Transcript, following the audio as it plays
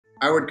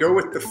I would go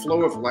with the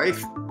flow of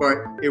life, but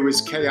it was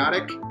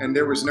chaotic and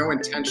there was no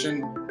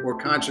intention or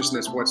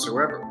consciousness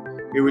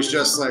whatsoever. It was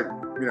just like,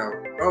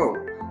 oh,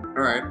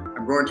 all right,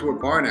 I'm going to a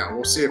bar now.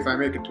 We'll see if I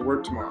make it to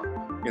work tomorrow.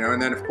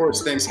 And then of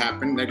course things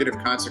happen, negative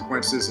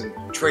consequences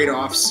and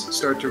trade-offs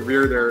start to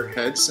rear their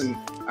heads, and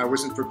I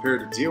wasn't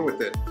prepared to deal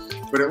with it.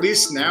 But at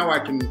least now I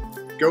can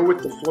go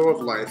with the flow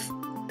of life.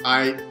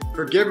 I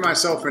forgive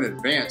myself in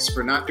advance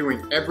for not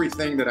doing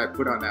everything that I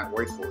put on that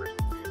whiteboard.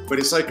 But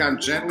it's like I'm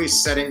gently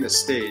setting the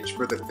stage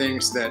for the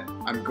things that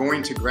I'm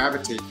going to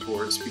gravitate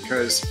towards,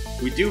 because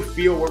we do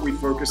feel what we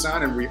focus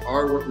on and we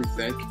are what we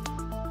think.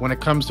 When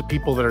it comes to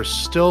people that are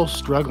still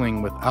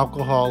struggling with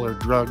alcohol or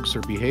drugs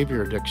or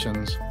behavior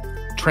addictions,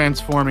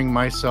 transforming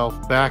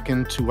myself back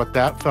into what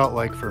that felt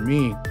like for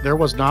me, there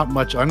was not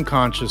much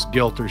unconscious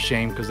guilt or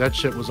shame, because that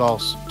shit was all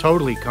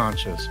totally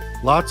conscious.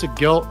 Lots of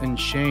guilt and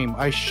shame.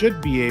 I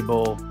should be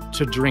able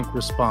to drink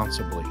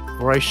responsibly,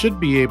 or I should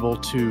be able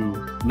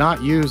to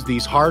not use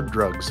these hard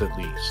drugs at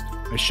least.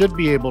 I should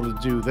be able to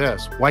do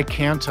this. Why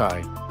can't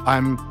I?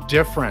 I'm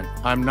different.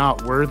 I'm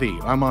not worthy.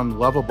 I'm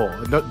unlovable.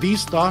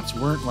 These thoughts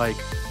weren't like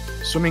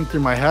swimming through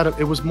my head.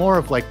 It was more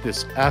of like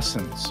this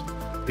essence,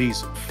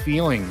 these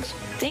feelings.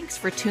 Thanks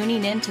for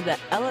tuning in to the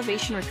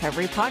Elevation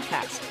Recovery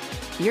Podcast,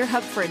 your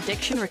hub for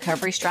addiction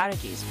recovery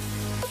strategies,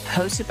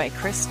 hosted by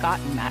Chris Scott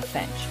and Matt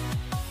Finch.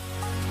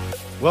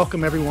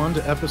 Welcome everyone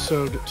to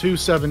episode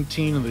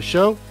 217 of the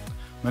show.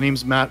 My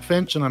name's Matt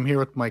Finch and I'm here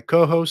with my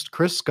co-host,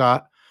 Chris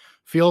Scott.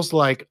 Feels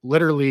like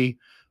literally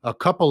a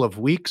couple of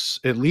weeks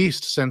at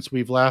least since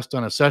we've last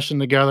done a session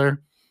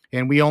together,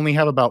 and we only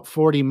have about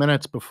 40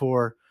 minutes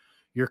before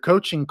your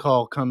coaching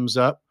call comes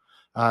up.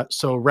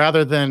 So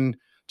rather than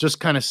just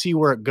kind of see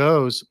where it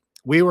goes,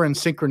 we were in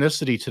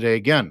synchronicity today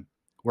again.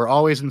 We're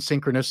always in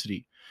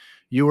synchronicity.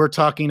 You were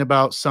talking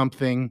about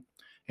something,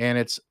 and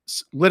it's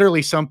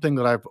literally something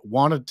that I've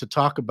wanted to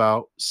talk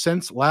about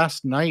since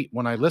last night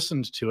when I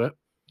listened to it.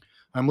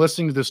 I'm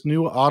listening to this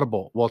new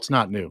Audible. Well, it's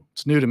not new.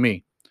 It's new to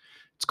me.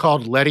 It's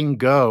called Letting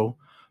Go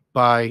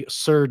by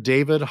Sir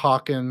David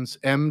Hawkins,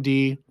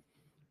 MD,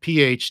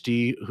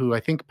 PhD, who I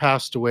think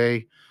passed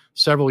away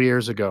several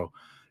years ago.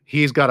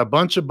 He's got a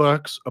bunch of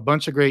books, a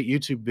bunch of great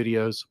YouTube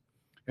videos.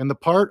 And the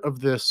part of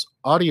this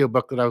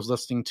audiobook that I was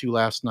listening to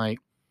last night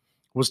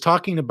was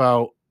talking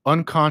about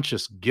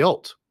unconscious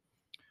guilt.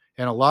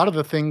 And a lot of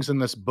the things in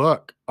this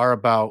book are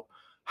about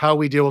how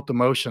we deal with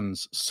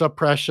emotions: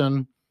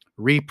 suppression,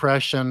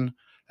 repression,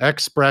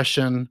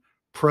 expression,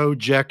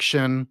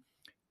 projection.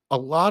 A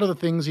lot of the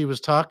things he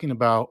was talking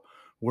about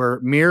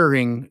were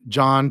mirroring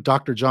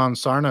Dr. John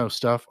Sarno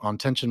stuff on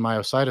tension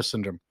myositis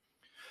syndrome.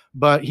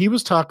 But he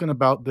was talking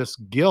about this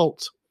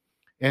guilt,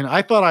 and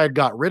I thought I had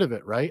got rid of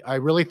it, right? I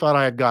really thought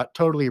I had got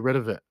totally rid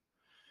of it.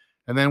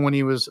 And then when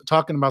he was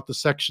talking about the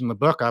section in the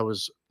book, I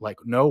was like,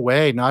 no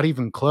way, not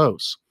even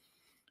close.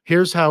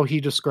 Here's how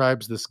he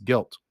describes this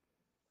guilt.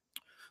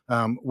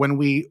 When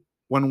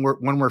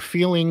we're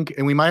feeling,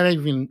 and we might not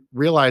even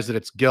realize that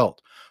it's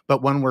guilt,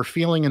 but when we're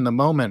feeling in the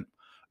moment,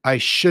 I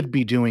should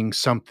be doing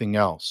something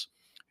else.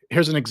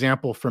 Here's an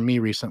example for me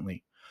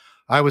recently.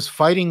 I was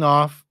fighting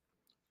off,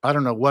 I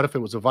don't know what, if it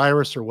was a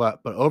virus or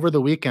what, but over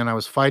the weekend, I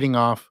was fighting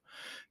off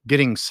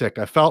getting sick.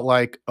 I felt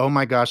like, oh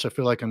my gosh, I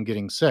feel like I'm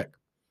getting sick.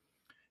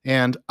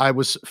 And I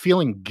was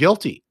feeling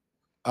guilty.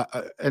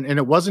 And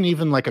it wasn't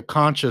even like a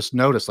conscious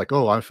notice, like,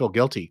 oh, I feel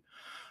guilty.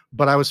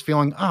 But I was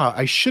feeling,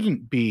 I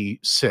shouldn't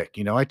be sick.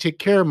 I take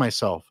care of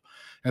myself.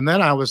 And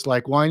then I was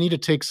like, well, I need to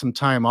take some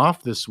time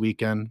off this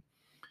weekend.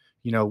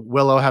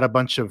 Willow had a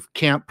bunch of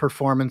camp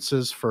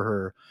performances for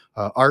her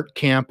art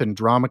camp and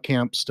drama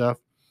camp stuff.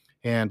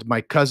 And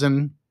my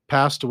cousin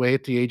passed away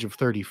at the age of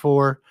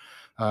 34,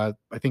 I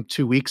think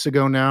 2 weeks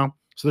ago now.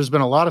 So there's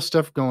been a lot of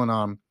stuff going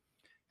on.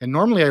 And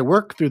normally I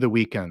work through the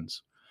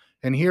weekends.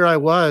 And here I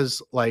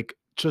was like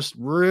just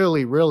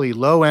really, really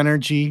low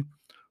energy,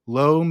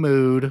 low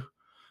mood,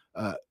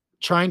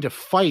 trying to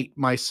fight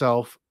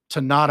myself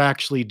to not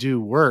actually do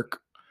work.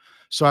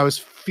 So I was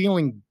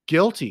feeling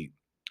guilty.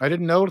 I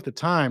didn't know it at the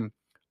time,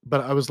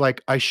 but I was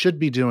like, I should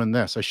be doing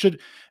this. I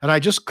should. And I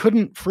just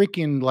couldn't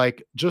freaking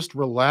like just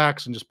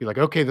relax and just be like,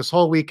 okay, this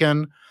whole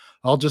weekend,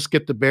 I'll just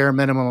get the bare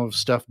minimum of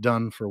stuff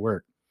done for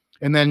work.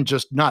 And then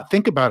just not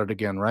think about it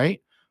again,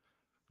 right?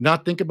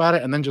 Not think about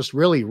it and then just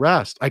really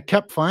rest. I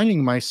kept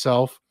finding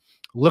myself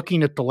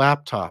looking at the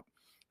laptop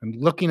and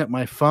looking at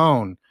my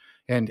phone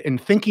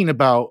and thinking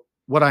about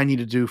what I need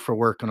to do for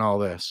work and all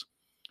this.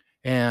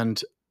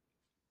 And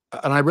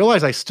I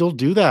realize I still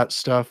do that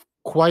stuff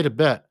quite a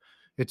bit.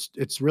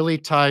 It's really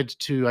tied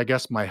to, I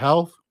guess, my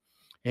health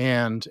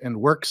and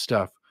work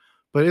stuff.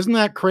 But isn't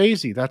that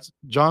crazy? That's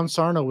John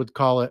Sarno would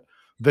call it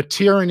the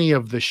tyranny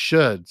of the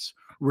shoulds.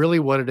 Really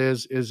what it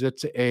is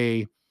it's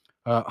a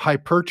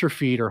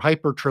hypertrophied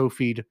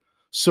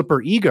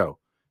superego.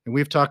 And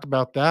we've talked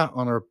about that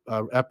on our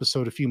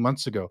episode a few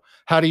months ago,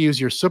 how to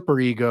use your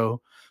superego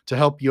to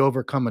help you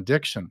overcome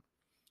addiction.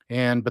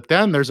 But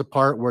then there's a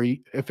part where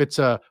if it's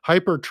a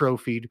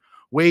hypertrophied,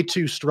 way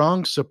too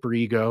strong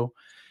superego,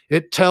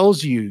 it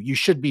tells you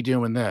should be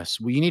doing this.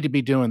 Well, you need to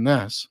be doing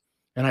this.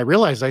 And I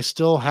realized I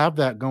still have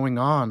that going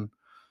on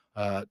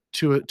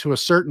to a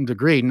certain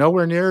degree,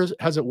 nowhere near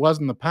as it was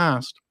in the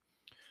past.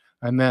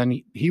 And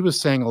then he was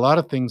saying a lot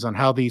of things on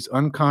how these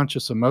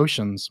unconscious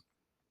emotions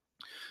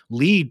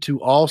lead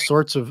to all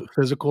sorts of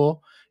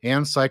physical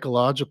and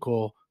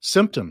psychological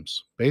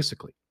symptoms,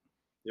 basically.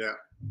 Yeah.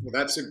 Well,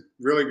 that's a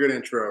really good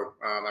intro.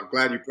 I'm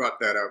glad you brought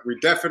that up. We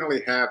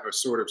definitely have a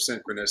sort of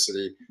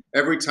synchronicity.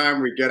 Every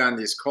time we get on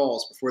these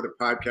calls before the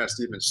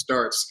podcast even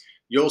starts,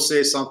 you'll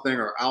say something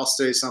or I'll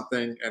say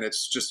something, and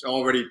it's just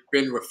already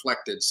been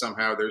reflected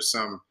somehow. There's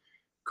some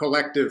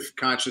collective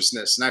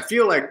consciousness. And I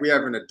feel like we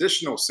have an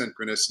additional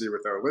synchronicity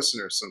with our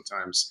listeners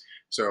sometimes.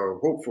 So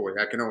hopefully,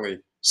 I can only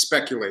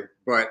speculate,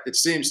 but it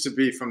seems to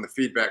be from the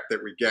feedback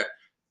that we get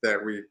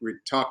that we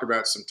talk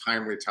about some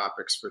timely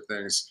topics for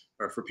things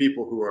for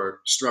people who are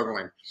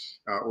struggling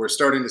or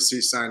starting to see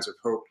signs of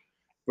hope.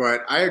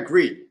 But I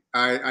agree.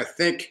 I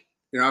think,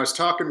 I was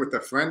talking with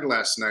a friend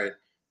last night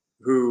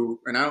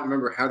who, and I don't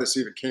remember how this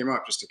even came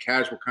up, just a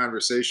casual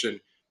conversation.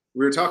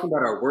 We were talking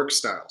about our work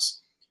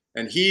styles.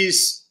 And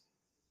he's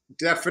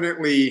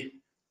definitely,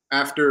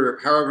 after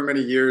however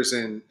many years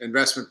in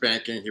investment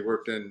banking, he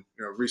worked in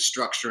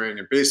restructuring,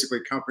 and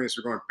basically companies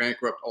were going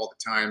bankrupt all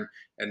the time,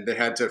 and they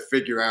had to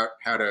figure out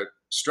how to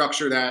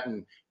structure that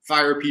and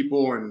fire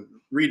people and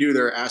redo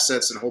their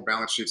assets and whole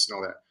balance sheets and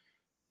all that.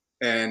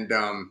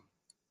 And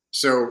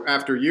so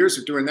after years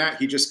of doing that,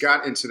 he just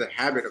got into the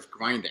habit of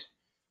grinding.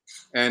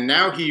 And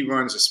now he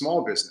runs a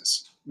small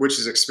business, which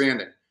is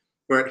expanding.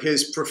 But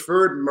his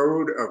preferred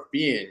mode of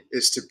being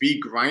is to be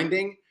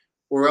grinding,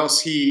 or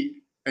else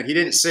and he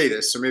didn't say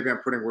this, so maybe I'm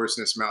putting words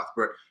in his mouth,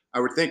 but I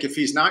would think if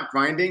he's not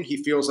grinding,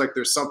 he feels like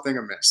there's something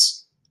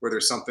amiss or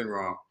there's something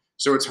wrong.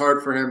 So it's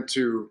hard for him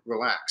to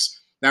relax.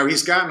 Now,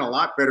 he's gotten a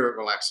lot better at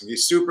relaxing.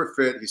 He's super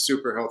fit, he's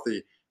super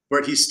healthy,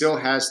 but he still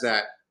has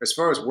that, as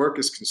far as work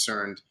is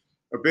concerned,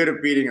 a bit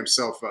of beating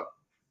himself up.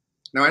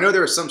 Now, I know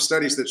there are some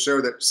studies that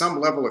show that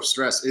some level of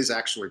stress is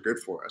actually good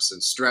for us,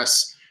 and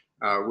stress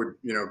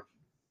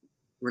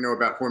we know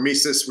about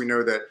hormesis. We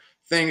know that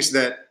things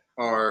that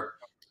are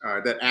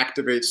that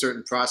activate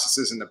certain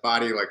processes in the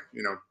body, like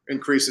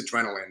increase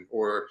adrenaline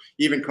or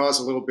even cause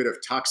a little bit of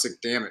toxic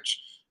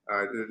damage.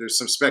 There's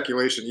some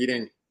speculation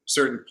eating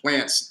certain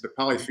plants, the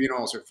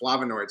polyphenols or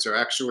flavonoids, are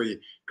actually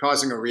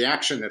causing a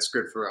reaction that's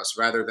good for us,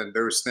 rather than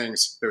those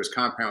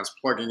compounds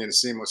plugging in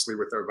seamlessly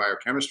with our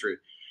biochemistry.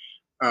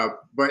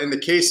 But in the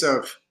case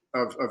of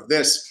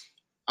this,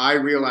 I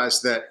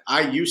realized that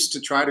I used to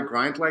try to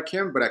grind like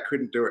him, but I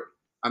couldn't do it.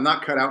 I'm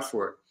not cut out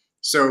for it.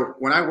 So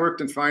when I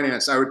worked in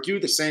finance, I would do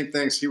the same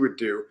things he would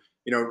do.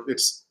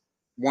 It's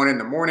 1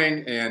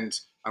 a.m. and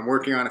I'm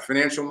working on a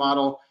financial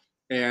model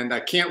and I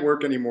can't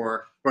work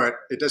anymore, but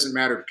it doesn't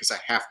matter because I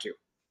have to.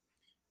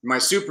 My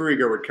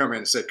superego would come in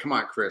and say, come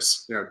on,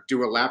 Chris,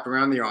 do a lap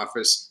around the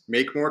office,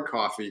 make more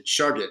coffee,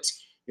 chug it,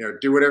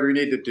 do whatever you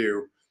need to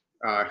do.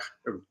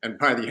 And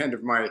by the end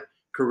of my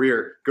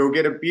career, go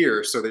get a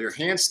beer so that your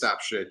hands stop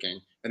shaking.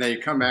 And then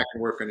you come back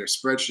and work on your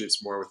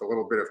spreadsheets more with a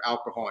little bit of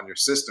alcohol in your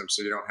system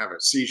so you don't have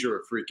a seizure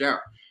or freak out.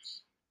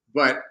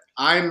 But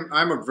I'm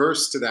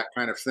averse to that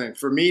kind of thing.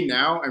 For me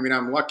now,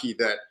 I'm lucky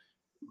that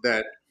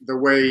the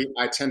way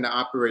I tend to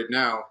operate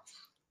now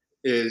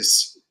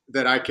is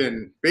that I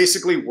can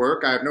basically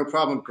work. I have no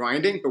problem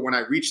grinding, but when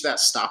I reach that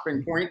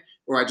stopping point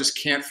where I just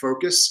can't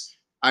focus,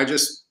 I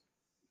just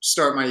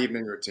start my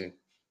evening routine.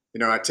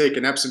 I take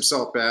an Epsom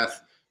salt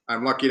bath.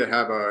 I'm lucky to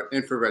have an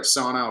infrared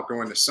sauna. I'll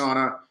go in the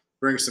sauna,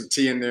 bring some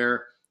tea in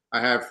there.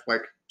 I have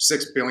like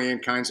 6 billion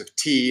kinds of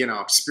tea, and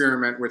I'll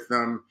experiment with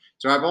them.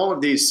 So I have all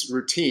of these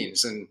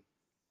routines, and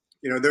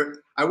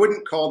I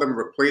wouldn't call them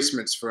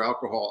replacements for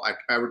alcohol.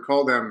 I would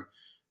call them,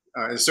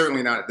 and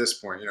certainly not at this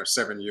point,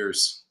 7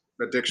 years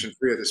addiction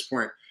free at this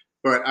point,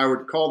 but I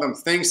would call them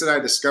things that I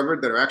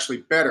discovered that are actually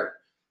better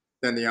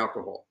than the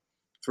alcohol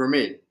for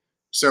me.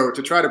 So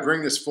to try to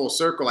bring this full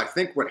circle, I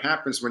think what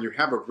happens when you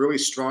have a really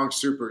strong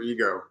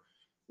superego,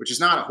 which is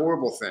not a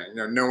horrible thing,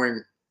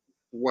 knowing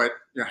what,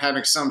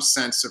 having some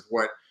sense of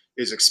what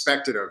is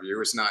expected of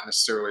you is not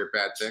necessarily a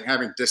bad thing.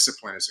 Having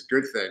discipline is a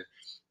good thing.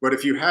 But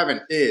if you have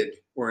an id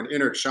or an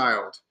inner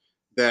child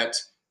that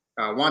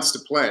wants to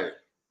play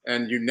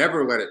and you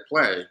never let it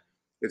play,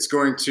 it's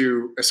going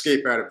to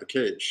escape out of the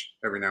cage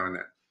every now and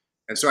then.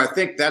 And so I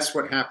think that's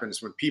what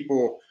happens when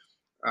people,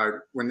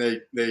 when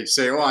they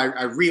say, oh,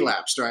 I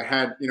relapsed, or I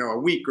had a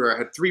week, or I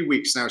had 3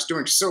 weeks and I was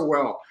doing so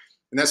well.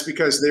 And that's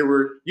because they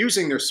were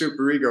using their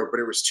superego,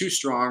 but it was too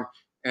strong.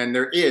 And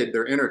their id,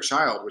 their inner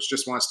child, which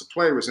just wants to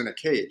play, was in a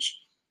cage.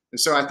 And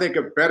so I think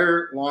a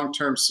better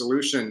long-term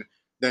solution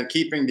than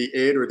keeping the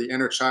id or the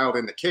inner child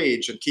in the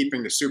cage and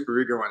keeping the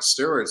superego on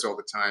steroids all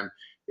the time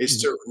is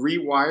to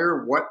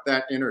rewire what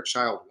that inner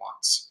child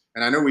wants.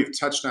 And I know we've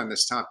touched on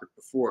this topic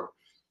before,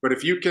 but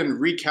if you can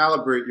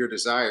recalibrate your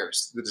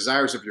desires, the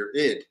desires of your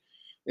id,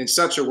 in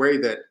such a way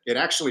that it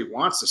actually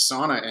wants a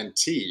sauna and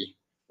tea,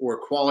 or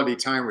quality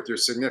time with your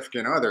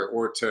significant other,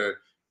 or to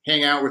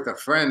hang out with a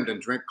friend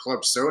and drink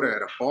club soda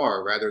at a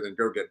bar rather than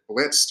go get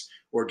blitzed,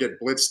 or get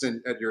blitzed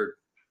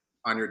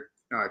on your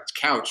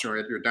couch or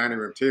at your dining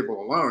room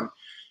table alone,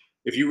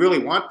 If you really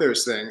want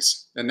those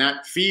things and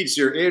that feeds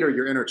your id or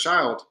your inner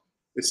child,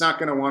 it's not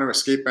going to want to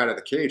escape out of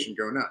the cage and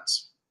go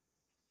nuts.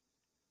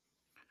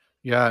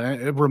 Yeah,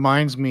 it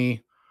reminds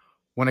me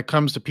when it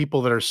comes to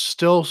people that are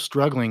still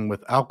struggling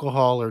with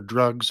alcohol or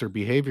drugs or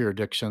behavior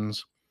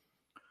addictions,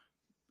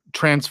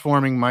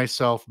 transforming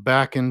myself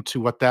back into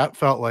what that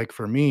felt like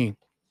for me.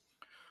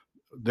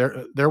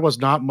 There was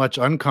not much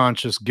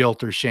unconscious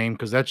guilt or shame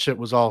because that shit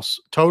was all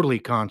totally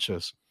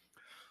conscious.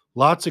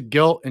 Lots of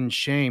guilt and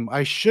shame.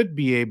 I should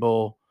be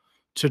able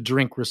to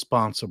drink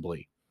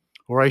responsibly,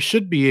 or I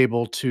should be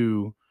able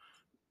to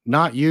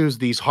not use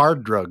these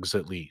hard drugs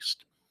at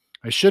least.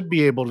 I should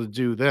be able to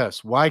do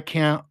this. Why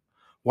can't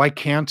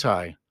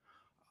I?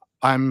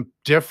 I'm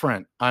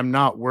different. I'm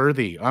not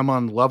worthy. I'm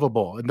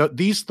unlovable. And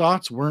these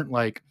thoughts weren't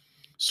like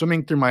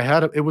swimming through my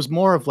head. It was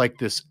more of like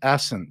this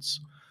essence,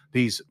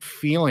 these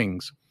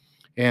feelings.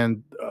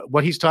 And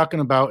what he's talking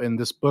about in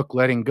this book,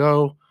 Letting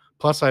Go.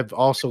 Plus, I've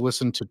also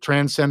listened to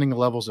Transcending the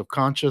Levels of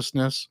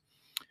Consciousness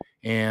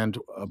and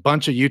a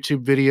bunch of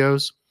YouTube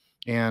videos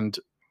and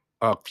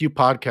a few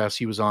podcasts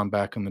he was on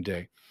back in the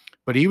day.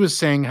 But he was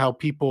saying how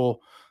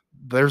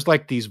there's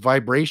like these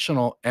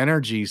vibrational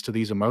energies to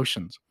these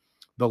emotions.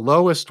 The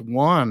lowest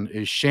one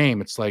is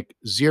shame. It's like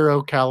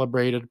 0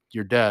 calibrated,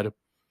 you're dead.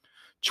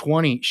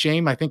 20,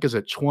 shame, I think, is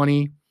at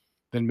 20.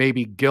 Then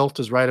maybe guilt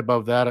is right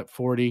above that at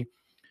 40.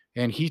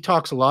 And he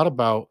talks a lot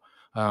about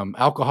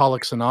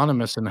Alcoholics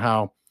Anonymous and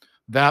how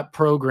that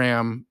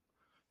program,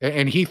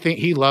 and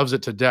he loves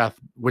it to death,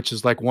 which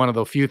is like one of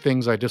the few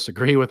things I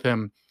disagree with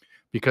him,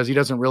 because he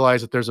doesn't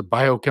realize that there's a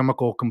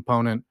biochemical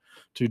component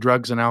to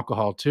drugs and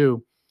alcohol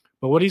too.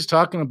 But what he's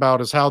talking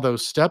about is how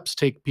those steps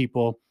take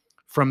people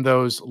from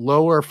those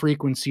lower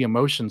frequency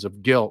emotions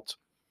of guilt,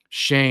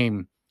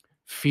 shame,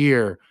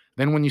 fear.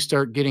 Then when you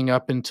start getting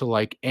up into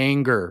like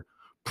anger,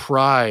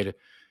 pride,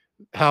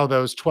 how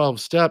those 12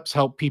 steps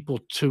help people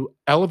to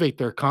elevate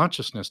their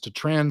consciousness, to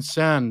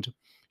transcend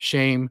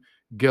shame,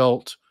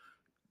 guilt,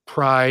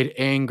 pride,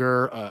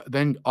 anger,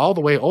 then all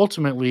the way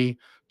ultimately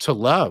to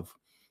love,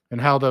 and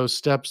how those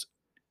steps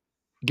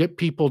get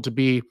people to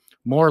be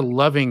more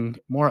loving,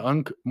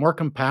 more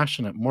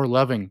compassionate, more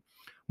loving,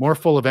 more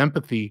full of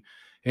empathy.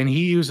 And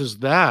he uses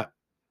that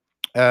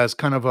as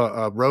kind of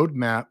a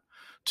roadmap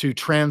to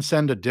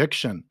transcend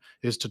addiction,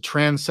 is to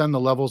transcend the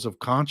levels of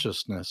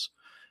consciousness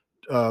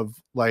of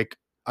like,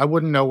 I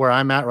wouldn't know where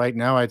I'm at right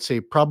now. I'd say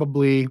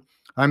probably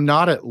I'm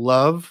not at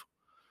love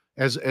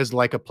as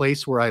like a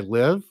place where I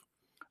live.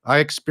 I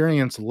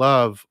experience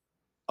love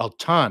a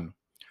ton,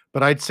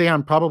 but I'd say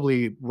I'm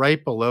probably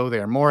right below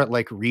there, more at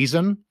like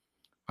reason.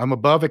 I'm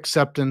above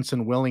acceptance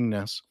and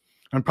willingness.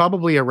 I'm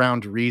probably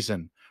around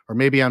reason, or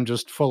maybe I'm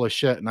just full of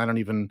shit and I don't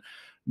even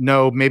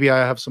know. Maybe I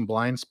have some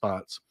blind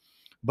spots,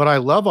 but I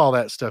love all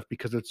that stuff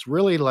because it's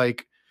really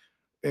like,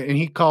 and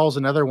he calls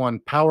another one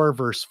power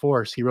versus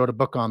force. He wrote a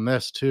book on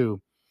this too,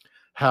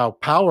 how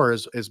power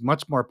is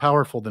much more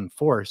powerful than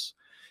force.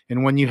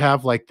 And when you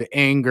have like the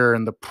anger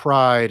and the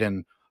pride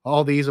and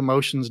all these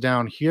emotions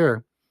down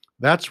here,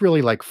 that's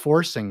really like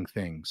forcing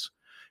things.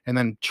 And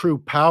then true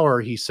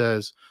power, he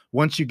says,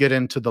 once you get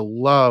into the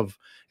love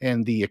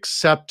and the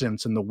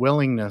acceptance and the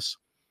willingness,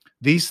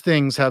 these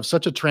things have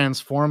such a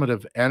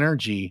transformative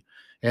energy,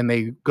 and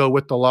they go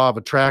with the law of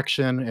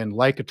attraction, and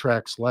like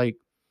attracts like.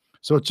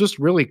 So it's just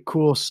really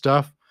cool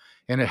stuff.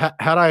 And had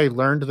I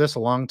learned this a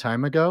long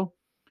time ago,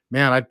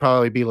 man, I'd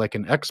probably be like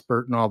an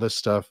expert in all this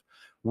stuff.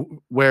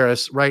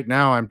 Whereas right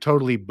now I'm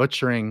totally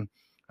butchering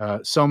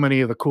so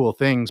many of the cool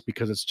things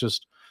because it's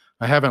just,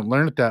 I haven't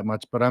learned it that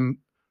much, but I'm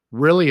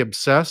really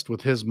obsessed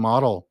with his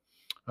model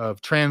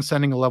of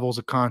transcending the levels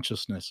of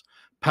consciousness,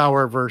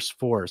 power versus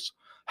force,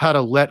 how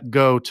to let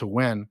go to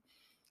win.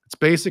 It's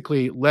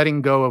basically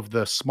letting go of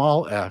the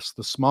small s,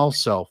 the small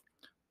self,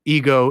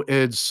 ego,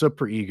 id,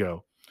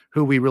 superego,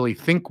 who we really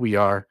think we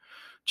are,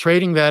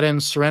 trading that in,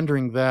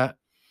 surrendering that,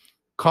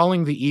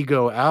 calling the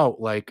ego out.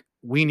 Like,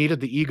 we needed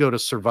the ego to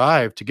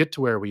survive to get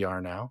to where we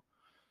are now.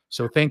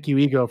 So thank you,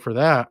 ego, for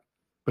that.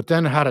 But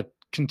then how to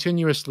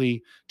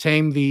continuously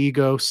tame the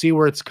ego, see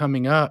where it's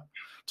coming up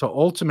to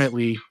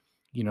ultimately,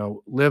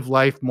 live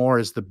life more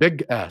as the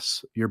big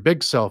S, your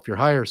big self, your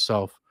higher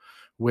self,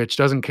 which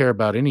doesn't care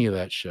about any of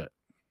that shit.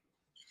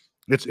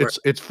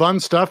 It's fun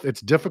stuff. It's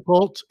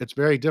difficult. It's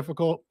very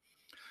difficult.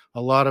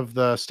 A lot of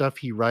the stuff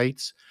he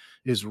writes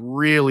is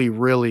really,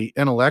 really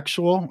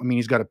intellectual. I mean,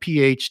 he's got a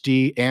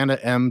PhD and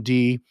an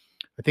MD.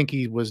 I think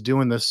he was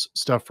doing this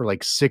stuff for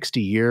like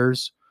 60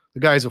 years.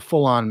 The guy's a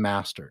full-on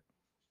master.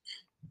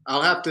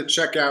 I'll have to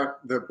check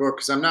out the book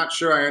because I'm not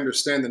sure I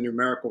understand the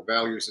numerical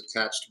values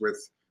attached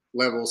with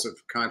levels of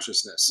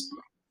consciousness.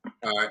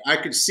 I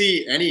could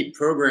see any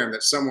program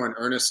that someone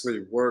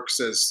earnestly works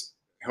as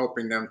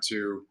helping them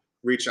to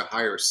reach a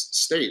higher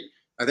state.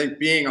 I think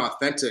being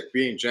authentic,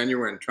 being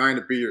genuine, trying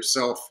to be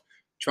yourself,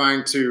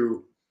 trying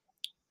to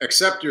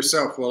accept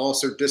yourself while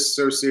also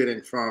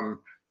dissociating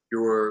from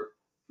your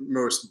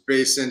most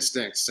base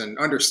instincts and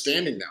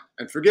understanding them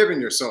and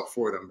forgiving yourself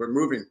for them, but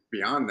moving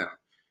beyond them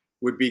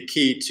would be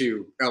key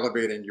to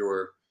elevating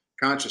your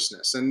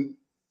consciousness. And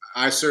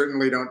I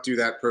certainly don't do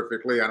that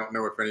perfectly. I don't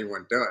know if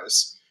anyone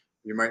does.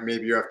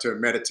 Maybe you have to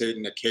meditate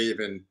in a cave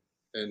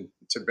in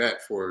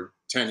Tibet for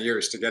 10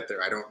 years to get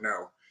there. I don't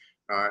know.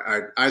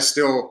 I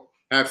still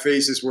have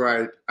phases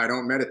where I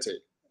don't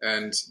meditate.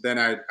 And then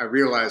I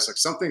realize like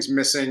something's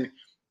missing.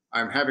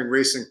 I'm having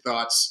racing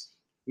thoughts,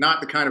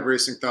 not the kind of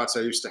racing thoughts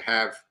I used to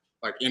have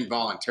like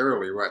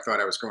involuntarily where I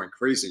thought I was going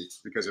crazy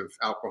because of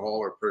alcohol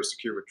or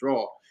post-acute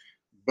withdrawal,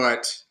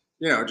 but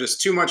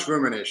just too much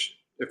rumination.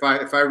 If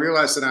I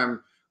realize that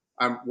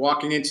I'm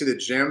walking into the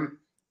gym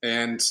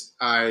and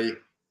I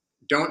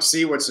don't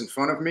see what's in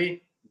front of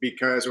me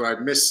or I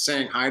miss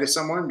saying hi to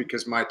someone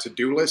because my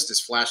to-do list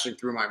is flashing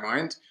through my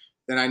mind,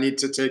 then I need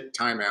to take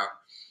time out.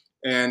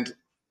 And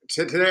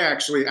today,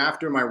 actually,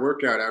 after my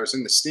workout, I was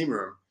in the steam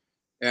room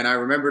and I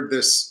remembered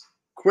this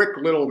quick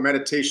little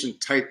meditation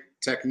type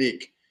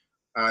technique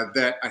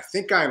that I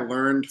think I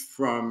learned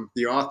from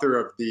the author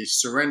of the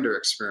Surrender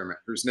Experiment,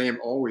 whose name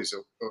always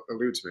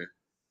eludes me.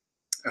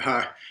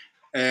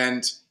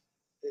 And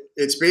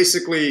it's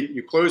basically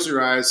you close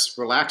your eyes,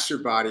 relax your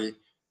body,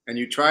 and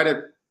you try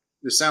to,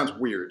 this sounds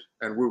weird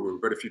and woo-woo,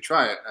 but if you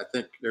try it, I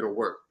think it'll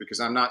work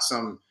because I'm not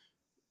some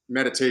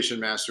meditation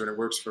master and it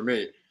works for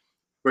me.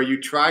 But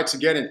you try to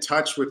get in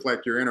touch with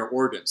like your inner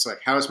organs. Like,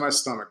 how's my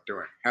stomach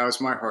doing?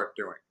 How's my heart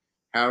doing?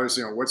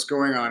 What's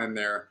going on in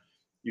there?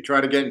 You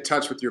try to get in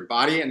touch with your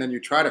body and then you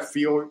try to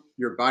feel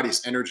your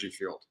body's energy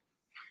field.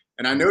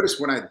 And I notice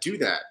when I do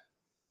that,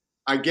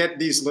 I get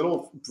these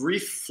little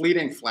brief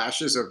fleeting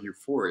flashes of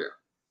euphoria.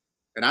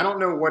 And I don't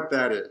know what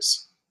that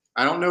is.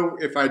 I don't know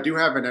if I do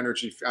have an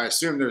energy. I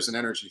assume there's an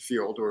energy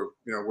field, or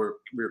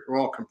we're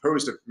all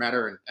composed of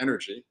matter and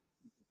energy,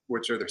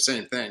 which are the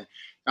same thing.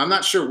 I'm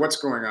not sure what's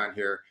going on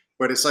here,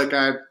 but it's like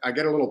I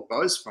get a little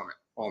buzz from it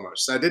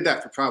almost. I did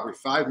that for probably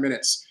 5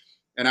 minutes,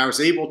 and I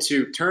was able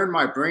to turn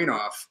my brain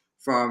off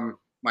from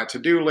my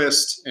to-do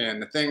list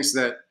and the things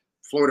that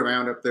float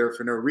around up there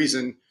for no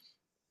reason,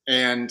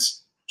 and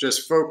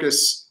just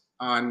focus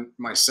on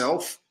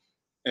myself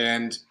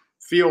and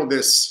feel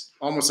this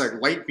almost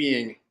like light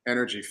being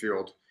energy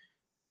field.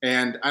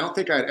 And I don't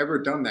think I'd ever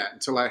done that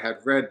until I had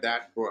read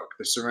that book,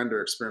 The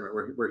Surrender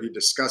Experiment, where he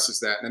discusses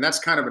that. And that's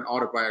kind of an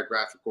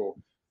autobiographical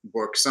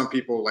book. Some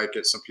people like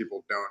it, some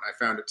people don't. I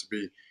found it to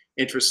be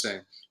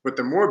interesting. But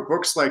the more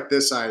books like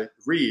this I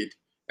read,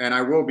 and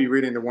I will be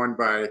reading the one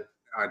by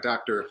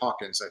Dr.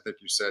 Hawkins, I think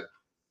you said,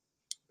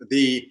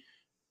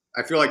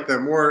 I feel like the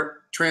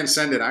more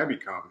transcendent I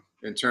become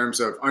in terms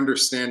of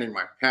understanding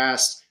my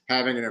past,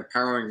 having an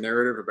empowering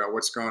narrative about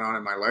what's going on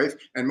in my life,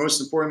 and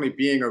most importantly,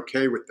 being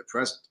okay with the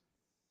present.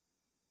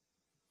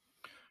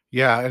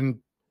 Yeah, and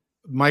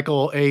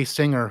Michael A.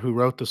 Singer, who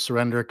wrote The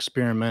Surrender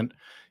Experiment,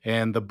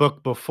 and the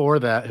book before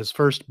that, his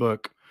first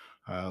book,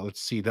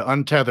 let's see, The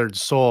Untethered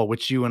Soul,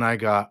 which you and I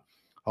got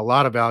a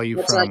lot of value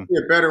That's from. actually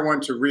a better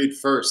one to read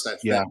first, I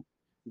think. Yeah.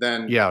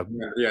 Yeah,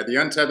 The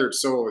Untethered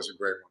Soul is a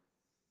great one.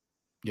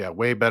 Yeah,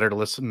 way better to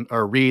listen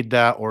or read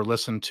that or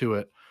listen to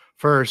it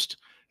first.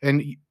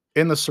 And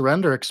in The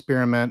Surrender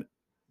Experiment,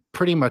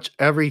 pretty much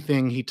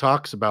everything he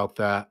talks about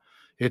that,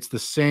 it's the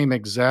same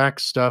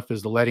exact stuff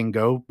as the Letting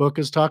Go book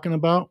is talking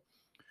about.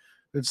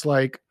 It's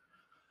like,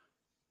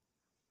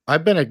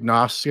 I've been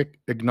agnostic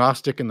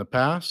in the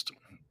past.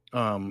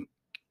 And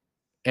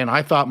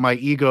I thought my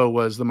ego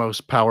was the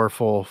most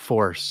powerful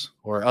force,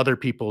 or other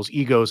people's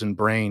egos and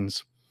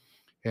brains.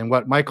 And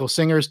what Michael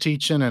Singer's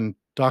teaching and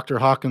Dr.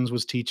 Hawkins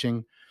was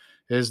teaching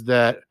is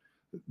that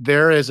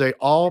there is a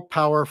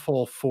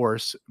all-powerful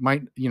force,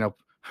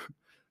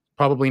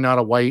 probably not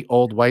a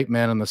old white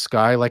man in the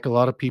sky like a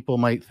lot of people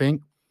might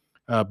think,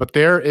 but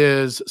there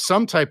is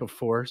some type of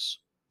force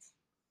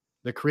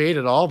that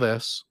created all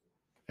this,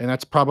 and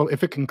that's probably,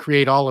 if it can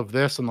create all of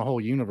this in the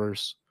whole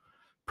universe,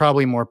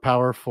 probably more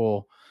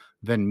powerful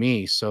than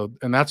me. So,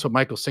 and that's what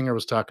Michael Singer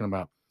was talking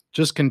about.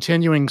 Just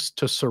continuing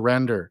to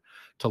surrender,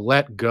 to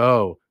let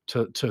go,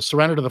 to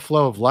surrender to the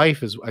flow of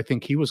life is, I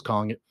think he was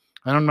calling it.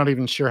 And I'm not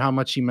even sure how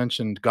much he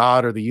mentioned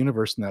God or the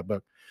universe in that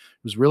book.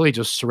 It was really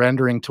just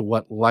surrendering to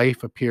what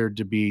life appeared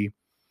to be.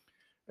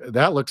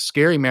 That looks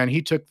scary, man.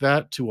 He took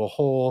that to a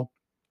whole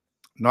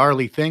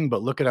gnarly thing,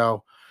 but look at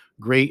how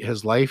great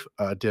his life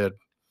did.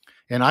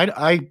 And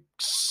I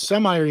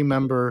semi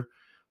remember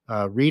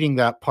reading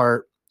that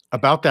part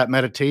about that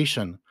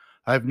meditation.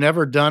 I've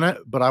never done it,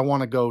 but I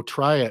want to go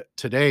try it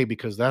today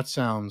because that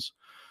sounds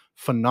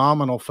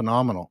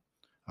phenomenal.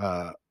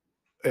 And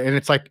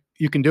it's like,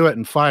 you can do it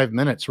in 5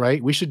 minutes,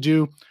 right? You should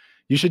do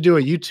a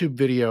YouTube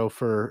video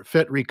for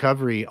Fit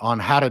Recovery on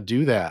how to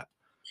do that.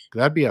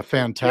 That'd be a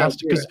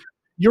fantastic, because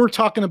you were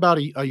talking about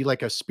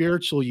like a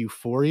spiritual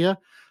euphoria.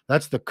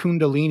 That's the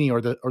Kundalini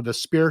or the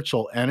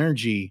spiritual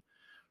energy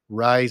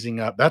rising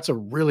up. That's a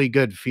really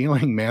good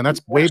feeling, man.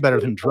 That's way better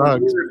than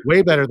drugs,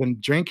 way better than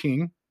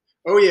drinking.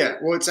 Oh yeah.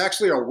 Well, it's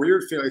actually a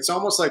weird feeling. It's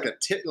almost like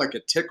it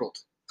tickled.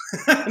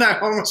 And I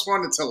almost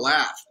wanted to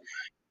laugh.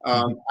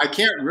 I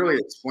can't really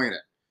explain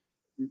it.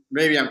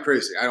 Maybe I'm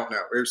crazy. I don't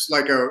know. It was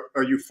like a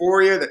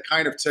euphoria that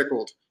kind of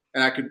tickled,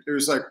 and it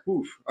was like,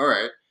 oof, all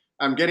right,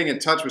 I'm getting in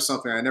touch with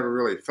something I never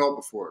really felt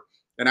before.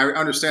 And I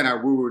understand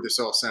how woo-woo this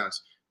all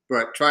sounds,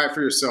 but try it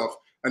for yourself.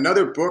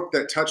 Another book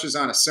that touches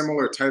on a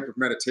similar type of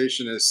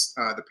meditation is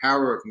The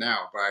Power of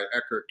Now by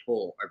Eckhart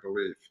Tolle, I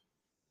believe.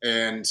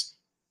 And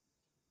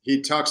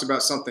he talks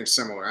about something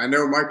similar. I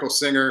know Michael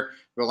Singer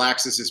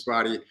relaxes his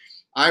body.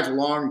 I've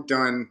long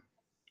done,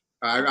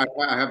 I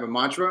have a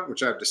mantra,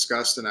 which I've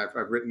discussed and I've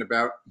written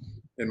about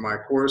in my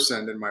course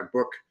and in my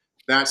book.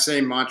 That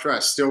same mantra I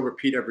still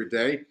repeat every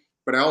day,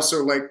 but I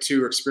also like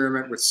to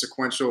experiment with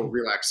sequential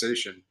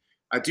relaxation.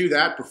 I do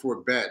that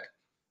before bed.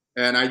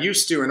 And I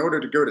used to, in order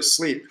to go to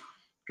sleep,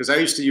 because I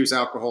used to use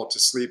alcohol to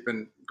sleep,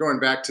 and going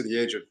back to the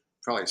age of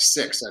probably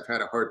 6, I've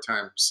had a hard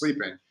time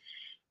sleeping.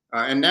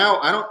 And now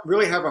I don't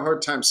really have a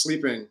hard time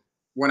sleeping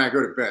when I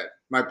go to bed.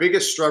 My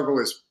biggest struggle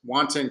is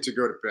wanting to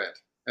go to bed,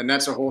 and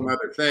that's a whole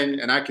other thing.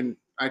 And I can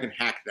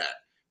hack that.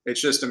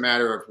 It's just a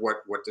matter of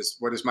what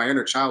does my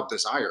inner child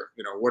desire?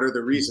 You know, what are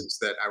the reasons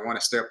that I want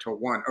to stay up till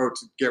 1? Oh,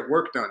 to get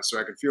work done so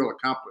I can feel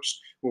accomplished.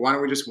 Well, why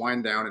don't we just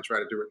wind down and try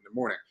to do it in the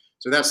morning?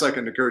 So that's like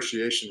a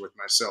negotiation with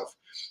myself.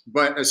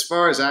 But as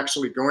far as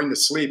actually going to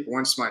sleep,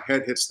 once my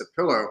head hits the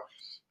pillow,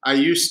 I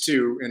used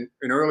to,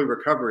 in early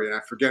recovery, and I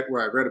forget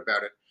where I read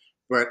about it,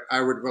 but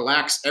I would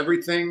relax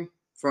everything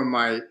from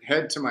my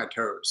head to my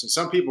toes. And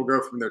some people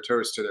go from their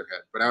toes to their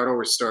head, but I would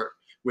always start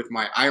with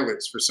my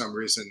eyelids for some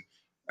reason.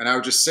 And I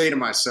would just say to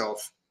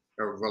myself,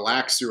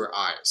 relax your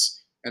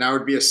eyes. And I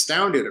would be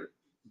astounded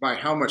by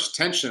how much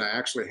tension I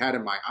actually had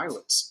in my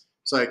eyelids.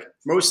 It's like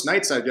most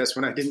nights, I guess,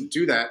 when I didn't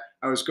do that,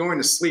 I was going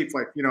to sleep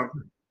like,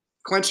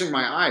 clenching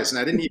my eyes, and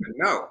I didn't even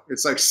know.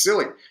 It's like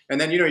silly. And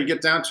then, you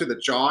get down to the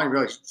jaw, and you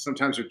realize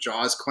sometimes your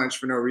jaw is clenched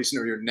for no reason,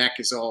 or your neck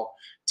is all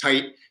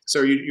tight.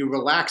 So you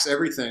relax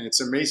everything.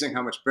 It's amazing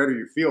how much better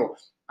you feel.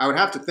 I would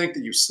have to think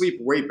that you sleep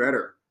way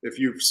better if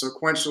you've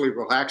sequentially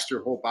relaxed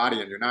your whole body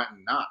and you're not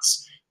in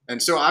knots.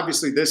 And so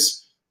obviously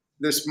this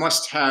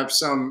must have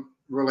some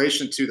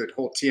relation to the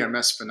whole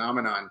TMS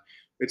phenomenon.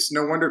 It's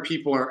no wonder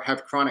people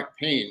have chronic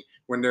pain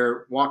when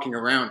they're walking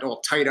around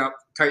all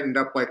tightened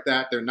up like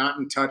that. They're not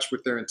in touch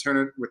with their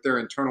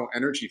internal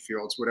energy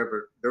fields,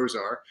 whatever those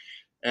are.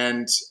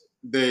 And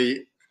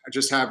they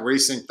just have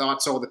racing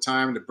thoughts all the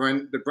time.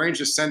 The brain's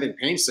just sending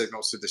pain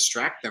signals to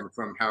distract them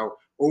from how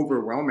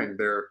overwhelming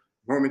their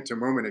moment to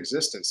moment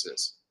existence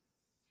is.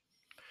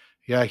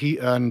 Yeah,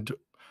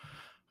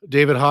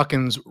 David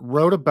Hawkins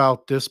wrote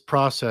about this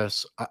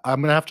process.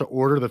 I'm going to have to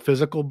order the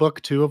physical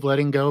book too of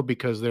letting go,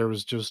 because there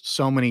was just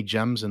so many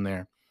gems in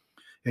there.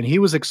 And he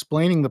was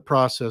explaining the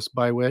process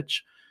by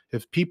which,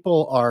 if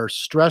people are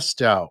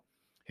stressed out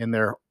and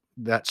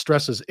that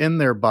stress is in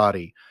their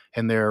body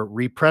and they're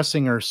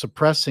repressing or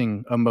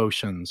suppressing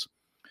emotions,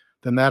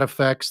 then that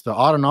affects the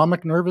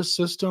autonomic nervous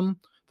system,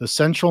 the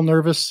central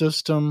nervous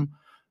system,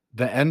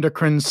 the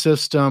endocrine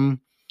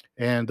system.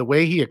 And the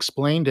way he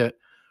explained it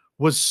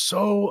was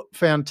so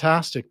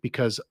fantastic,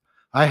 because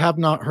I have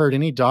not heard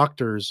any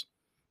doctors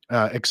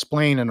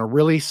explain in a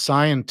really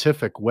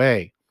scientific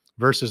way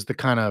versus the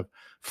kind of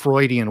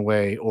Freudian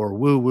way or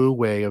woo-woo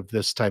way of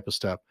this type of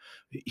stuff.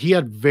 He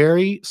had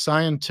very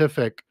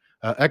scientific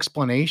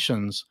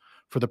explanations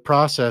for the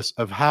process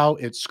of how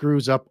it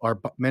screws up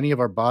many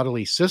of our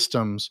bodily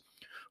systems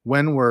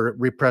when we're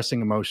repressing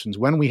emotions,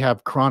 when we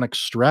have chronic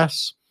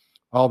stress,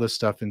 all this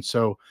stuff. And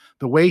so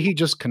the way he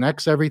just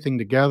connects everything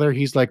together,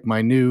 he's like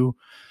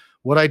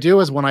what I do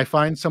is when I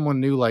find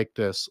someone new like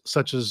this,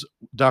 such as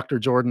Dr.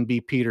 Jordan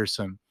B.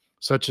 Peterson,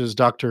 such as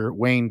Dr.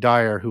 Wayne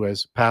Dyer, who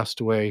has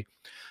passed away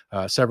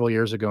several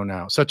years ago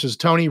now, such as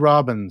Tony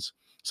Robbins,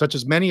 such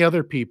as many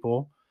other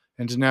people,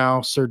 and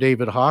now Sir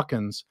David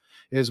Hawkins,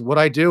 is what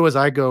I do is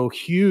I go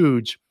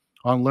huge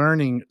on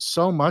learning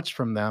so much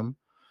from them.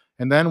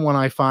 And then when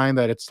I find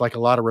that it's like a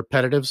lot of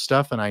repetitive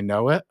stuff and I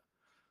know it,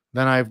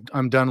 then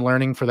I'm done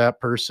learning for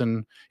that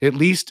person, at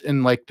least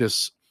in like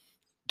this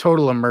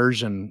total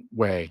immersion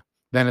way.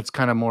 Then it's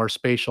kind of more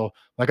spatial.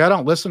 Like I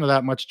don't listen to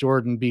that much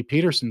Jordan B.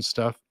 Peterson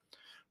stuff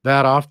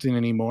that often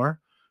anymore,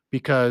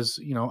 because,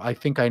 I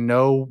think I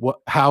know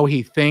how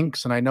he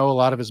thinks and I know a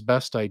lot of his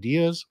best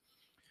ideas.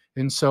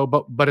 And so,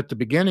 but at the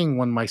beginning,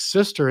 when my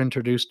sister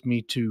introduced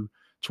me to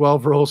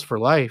 12 Rules for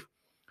Life,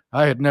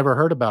 I had never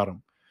heard about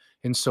him.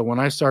 And so when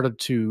I started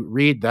to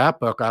read that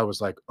book, I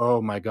was like,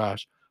 oh my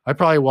gosh, I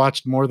probably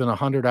watched more than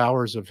 100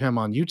 hours of him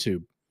on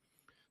YouTube.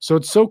 So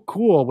it's so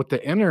cool with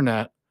the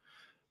internet,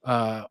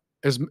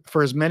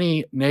 as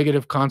many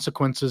negative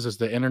consequences as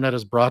the internet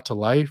has brought to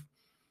life.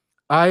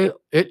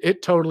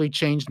 It totally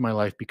changed my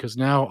life, because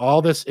now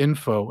all this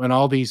info and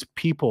all these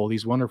people,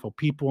 these wonderful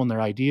people and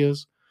their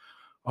ideas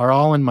are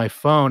all in my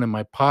phone, in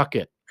my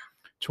pocket,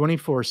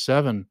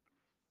 24/7.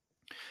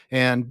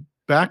 And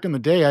back in the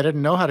day, I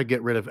didn't know how to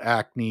get rid of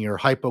acne or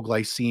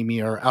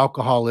hypoglycemia or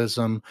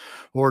alcoholism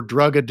or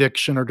drug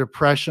addiction or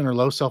depression or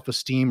low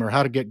self-esteem or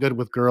how to get good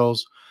with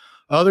girls,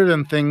 other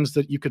than things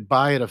that you could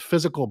buy at a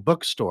physical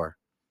bookstore.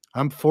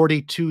 I'm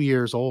 42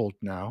 years old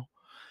now.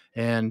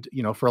 And,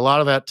 for a lot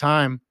of that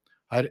time,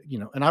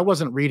 and I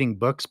wasn't reading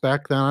books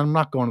back then. I'm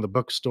not going to the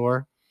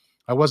bookstore.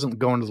 I wasn't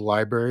going to the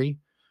library.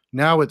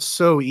 Now it's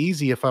so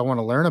easy if I want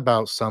to learn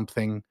about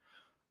something.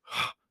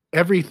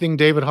 everything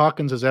David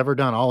Hawkins has ever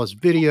done, all his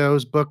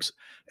videos, books,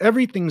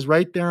 everything's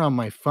right there on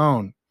my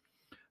phone.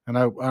 And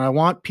I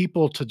want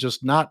people to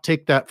just not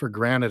take that for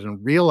granted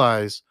and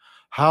realize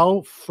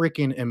how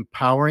freaking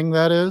empowering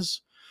that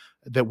is,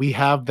 that we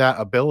have that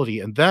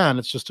ability. And then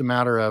it's just a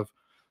matter of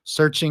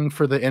searching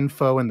for the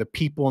info and the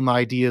people and the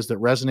ideas that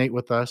resonate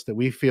with us, that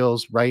we feel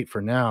is right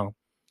for now.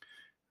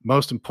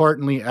 Most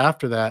importantly,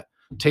 after that,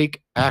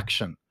 take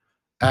action,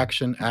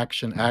 action,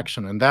 action,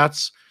 action. And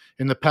that's,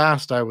 in the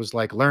past, I was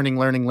like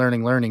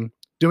learning,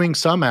 doing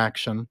some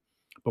action.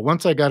 But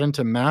once I got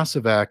into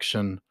massive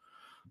action,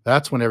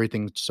 that's when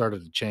everything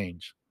started to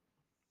change.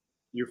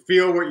 You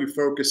feel what you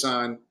focus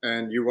on,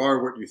 and you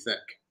are what you think.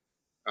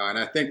 And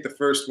I think the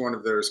first one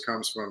of those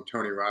comes from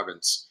Tony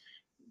Robbins.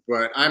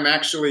 But I'm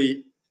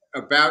actually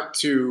about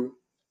to,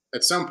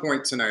 at some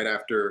point tonight,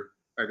 after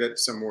I get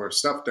some more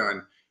stuff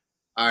done,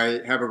 I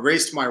have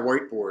erased my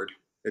whiteboard.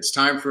 It's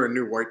time for a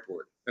new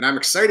whiteboard. And I'm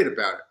excited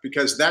about it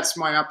because that's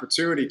my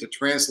opportunity to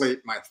translate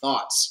my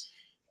thoughts,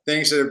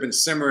 things that have been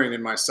simmering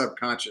in my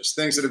subconscious,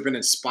 things that have been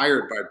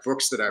inspired by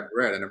books that I've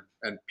read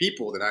and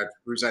people that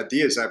whose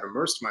ideas I've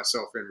immersed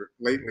myself in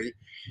lately.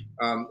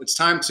 It's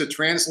time to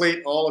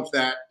translate all of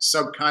that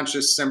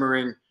subconscious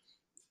simmering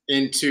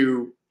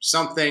into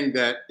something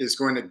that is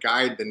going to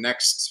guide the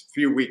next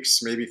few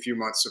weeks, maybe few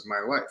months of my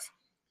life.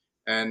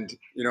 And,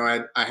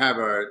 I have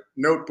a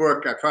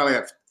notebook. I probably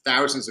have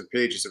thousands of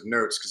pages of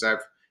notes because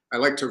I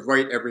like to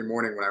write every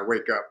morning when I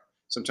wake up.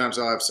 Sometimes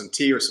I'll have some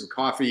tea or some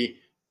coffee.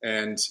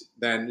 And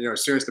then,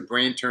 as soon as the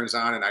brain turns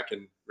on and I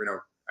can,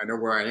 I know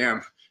where I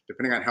am,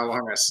 depending on how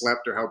long I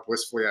slept or how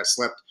blissfully I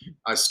slept,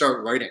 I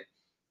start writing.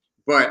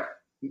 But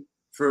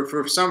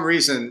for some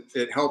reason,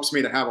 it helps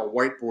me to have a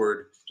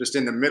whiteboard just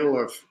in the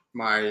middle of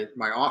my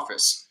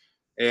office.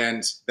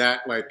 And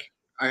that, like,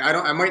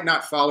 I might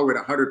not follow it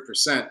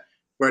 100%,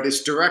 but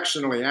it's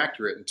directionally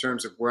accurate in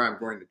terms of where I'm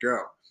going to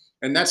go.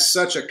 And that's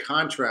such a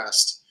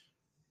contrast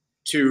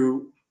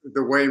to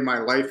the way my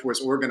life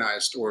was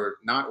organized or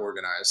not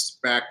organized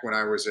back when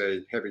I was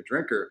a heavy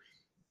drinker.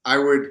 I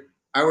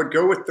would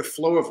go with the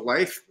flow of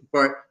life,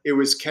 but it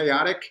was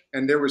chaotic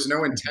and there was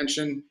no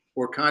intention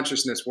or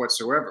consciousness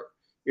whatsoever.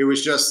 It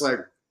was just like,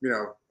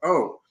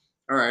 oh,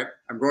 all right,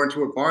 I'm going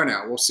to a bar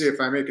now. We'll see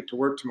if I make it to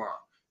work tomorrow.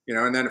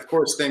 And then of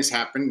course things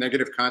happen,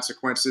 negative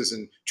consequences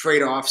and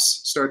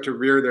trade-offs start to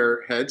rear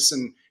their heads,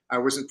 and I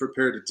wasn't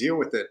prepared to deal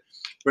with it.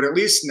 But at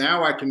least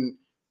now I can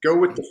go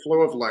with the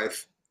flow of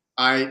life.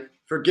 I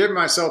forgive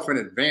myself in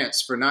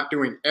advance for not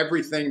doing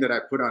everything that I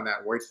put on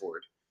that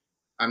whiteboard.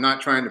 I'm not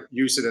trying to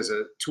use it as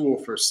a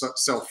tool for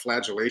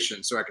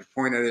self-flagellation so I can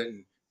point at it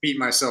and beat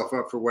myself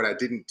up for what I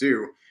didn't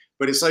do.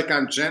 But it's like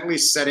I'm gently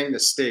setting the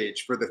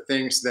stage for the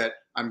things that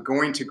I'm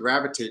going to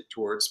gravitate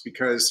towards,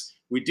 because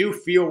we do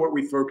feel what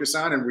we focus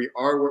on and we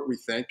are what we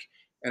think.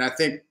 And I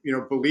think,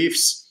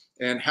 beliefs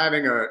and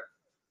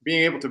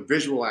being able to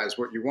visualize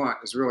what you want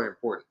is really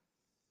important.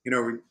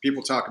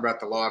 People talk about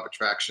the law of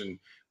attraction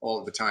all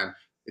of the time.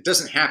 It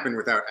doesn't happen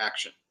without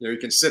action. You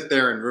can sit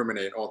there and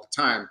ruminate all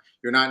the time.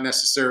 You're not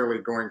necessarily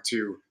going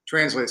to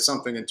translate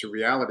something into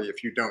reality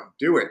if you don't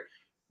do it.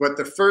 But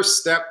the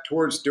first step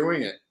towards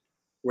doing it,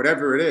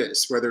 whatever it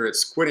is, whether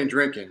it's quitting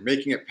drinking,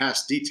 making it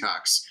past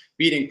detox,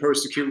 beating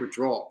post-acute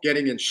withdrawal,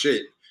 getting in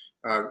shape,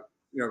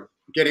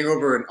 getting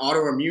over an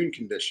autoimmune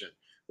condition,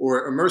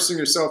 or immersing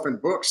yourself in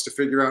books to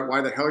figure out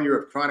why the hell you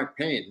have chronic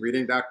pain,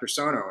 reading Dr.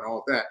 Sono and all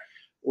of that,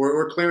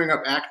 or clearing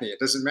up acne, it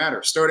doesn't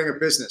matter, starting a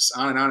business,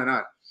 on and on and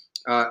on.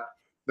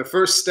 The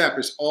first step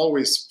is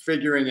always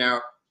figuring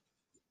out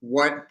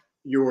what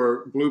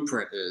your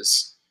blueprint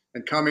is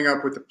and coming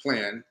up with a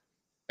plan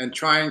and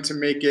trying to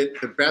make it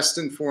the best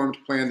informed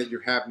plan that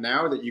you have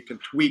now that you can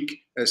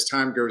tweak as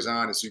time goes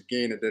on, as you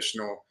gain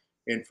additional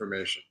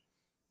information.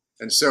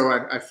 And so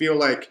I feel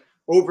like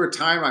over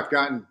time, I've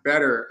gotten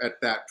better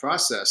at that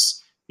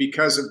process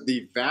because of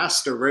the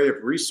vast array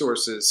of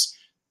resources,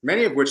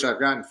 many of which I've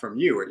gotten from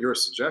you at your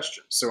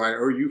suggestion. So I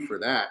owe you for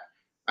that.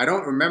 I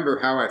don't remember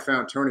how I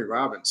found Tony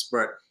Robbins,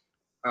 but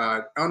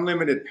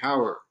Unlimited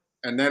Power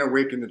and then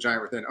Awaken the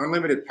Giant Within.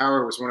 Unlimited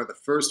Power was one of the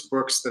first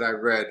books that I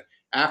read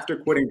after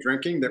quitting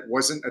drinking that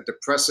wasn't a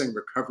depressing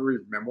recovery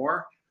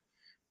memoir.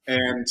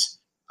 And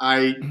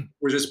I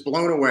was just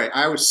blown away.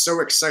 I was so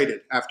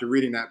excited after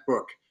reading that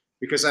book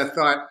because I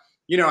thought,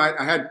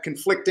 I had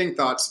conflicting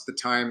thoughts at the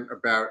time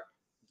about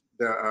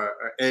the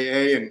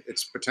AA and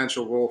its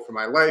potential role for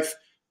my life.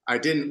 I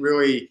didn't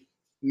really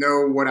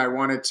know what I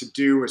wanted to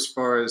do as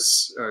far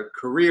as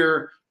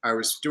career. I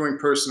was doing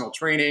personal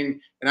training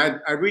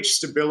and I reached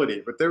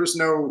stability, but there was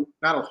not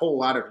a whole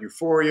lot of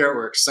euphoria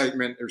or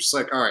excitement. It was just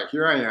like, all right,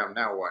 here I am,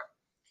 now what?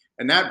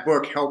 And that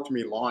book helped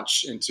me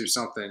launch into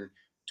something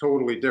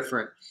totally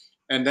different.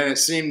 And then it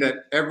seemed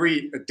that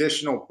every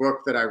additional book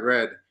that I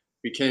read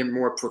became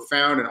more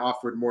profound and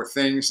offered more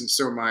things. And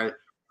so my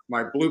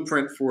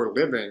blueprint for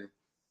living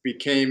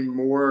became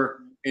more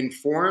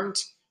informed,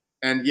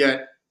 and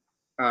yet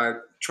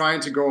trying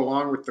to go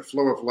along with the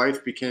flow of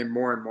life became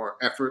more and more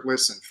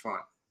effortless and fun.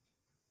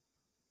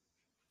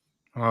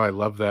 Oh, I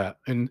love that.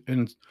 And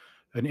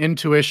an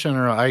intuition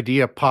or an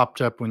idea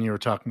popped up when you were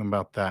talking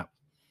about that.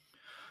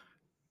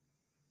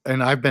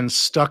 And I've been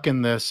stuck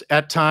in this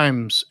at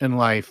times in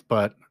life,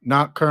 but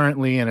not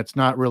currently, and it's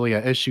not really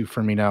an issue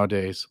for me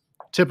nowadays,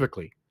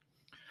 typically.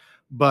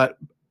 But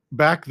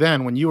back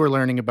then, when you were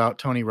learning about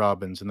Tony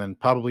Robbins, and then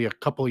probably a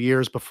couple of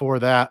years before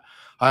that,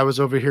 I was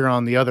over here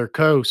on the other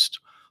coast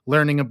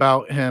learning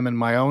about him in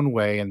my own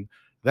way. And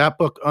that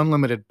book,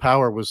 Unlimited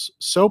Power, was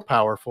so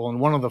powerful, and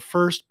one of the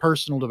first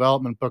personal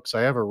development books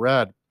I ever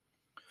read,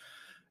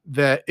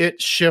 that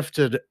it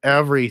shifted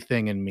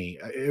everything in me.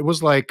 It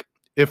was like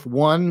if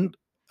one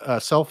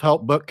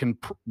self-help book can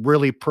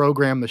really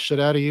program the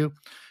shit out of you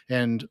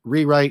and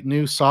rewrite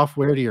new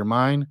software to your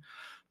mind,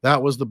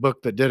 that was the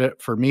book that did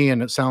it for me.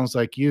 And it sounds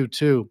like you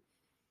too.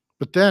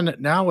 But then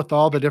now with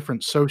all the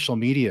different social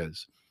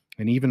medias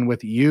and even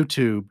with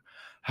YouTube,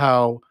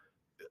 how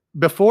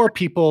before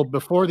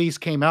these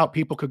came out,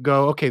 people could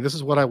go, okay, this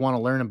is what I want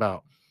to learn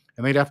about,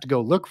 and they'd have to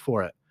go look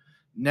for it.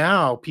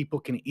 Now people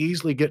can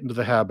easily get into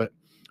the habit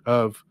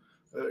of,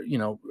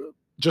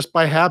 just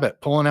by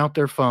habit, pulling out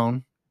their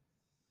phone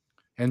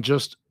and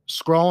just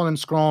scrolling and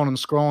scrolling and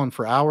scrolling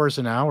for hours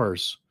and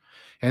hours,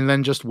 and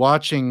then just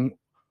watching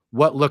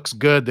what looks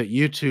good that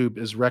YouTube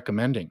is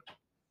recommending.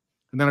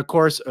 And then, of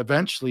course,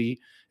 eventually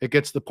it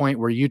gets to the point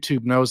where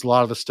YouTube knows a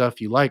lot of the stuff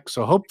you like.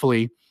 So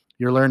hopefully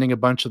you're learning a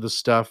bunch of the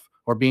stuff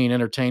or being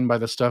entertained by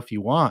the stuff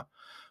you want.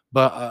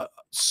 But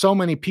so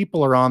many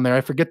people are on there,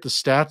 I forget the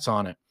stats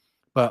on it,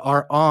 but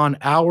are on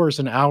hours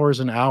and hours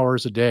and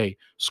hours a day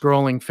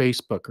scrolling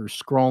Facebook or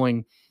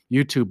scrolling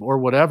YouTube or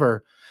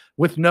whatever,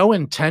 with no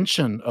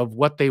intention of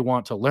what they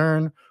want to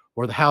learn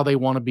or how they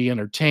want to be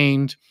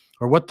entertained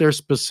or what their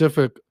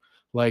specific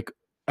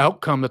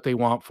outcome that they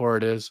want for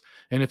it is.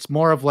 And it's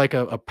more of like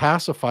a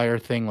pacifier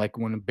thing, like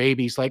when a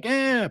baby's like,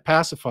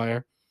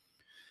 pacifier.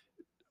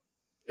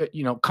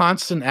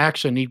 Constant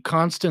action, need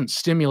constant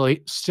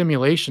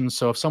stimulation.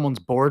 So if someone's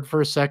bored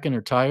for a second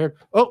or tired,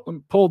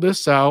 pull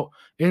this out,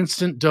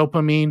 instant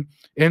dopamine,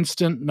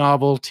 instant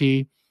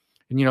novelty.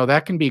 And,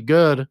 that can be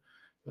good a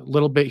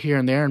little bit here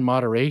and there in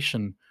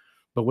moderation.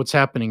 But what's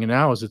happening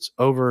now is it's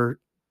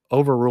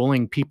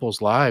overruling people's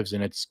lives,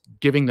 and it's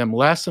giving them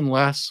less and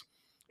less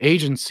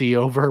agency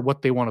over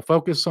what they want to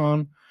focus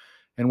on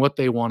and what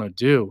they want to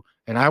do.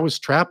 And I was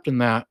trapped in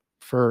that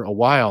for a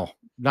while,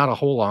 not a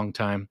whole long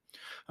time.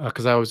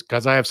 Because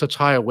I have such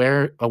high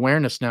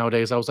awareness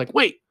nowadays. I was like,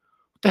 wait,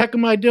 what the heck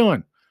am I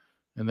doing?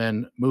 And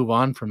then move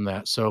on from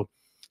that. So,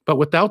 but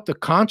without the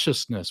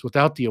consciousness,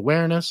 without the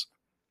awareness,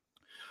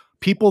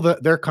 people,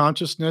 that their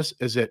consciousness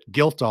is at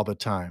guilt all the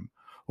time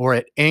or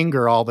at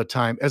anger all the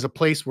time as a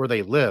place where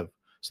they live.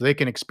 So they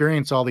can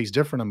experience all these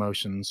different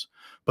emotions.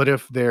 But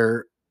if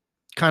their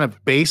kind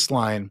of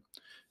baseline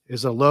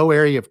is a low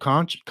area of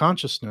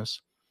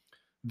consciousness,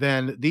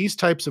 then these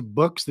types of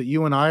books that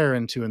you and I are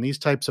into and these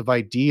types of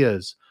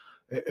ideas,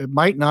 it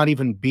might not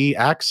even be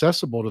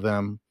accessible to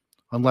them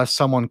unless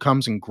someone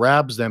comes and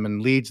grabs them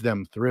and leads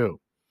them through.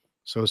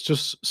 So it's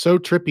just so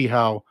trippy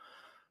how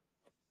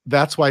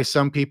that's why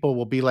some people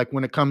will be like,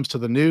 when it comes to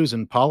the news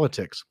and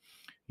politics,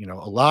 a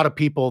lot of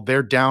people,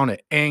 they're down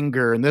at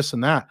anger and this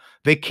and that.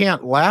 They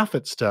can't laugh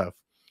at stuff.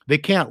 They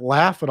can't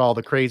laugh at all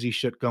the crazy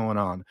shit going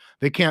on.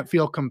 They can't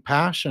feel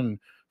compassion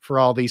for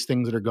all these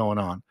things that are going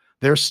on.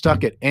 They're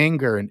stuck at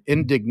anger and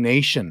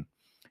indignation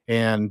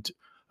and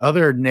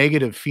other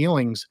negative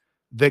feelings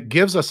that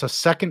gives us a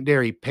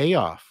secondary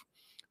payoff,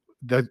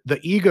 the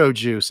ego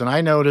juice. And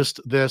I noticed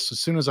this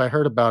as soon as I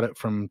heard about it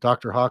from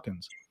Dr.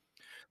 Hawkins.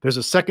 There's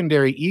a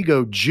secondary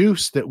ego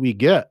juice that we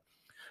get.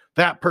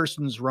 That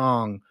person's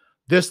wrong,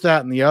 this,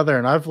 that, and the other.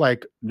 And I've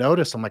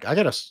noticed, I'm like, I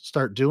got to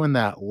start doing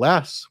that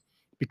less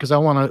because I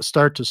want to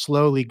start to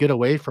slowly get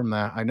away from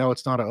that. I know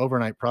it's not an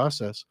overnight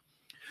process,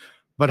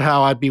 but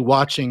how I'd be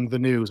watching the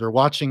news or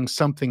watching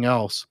something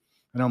else.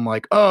 And I'm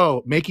like,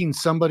 making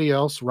somebody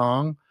else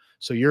wrong.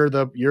 So you're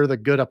the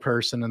good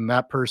person, and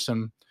that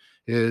person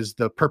is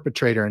the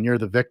perpetrator and you're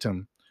the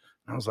victim.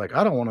 And I was like,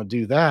 I don't want to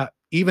do that,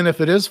 even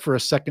if it is for a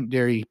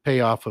secondary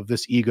payoff of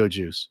this ego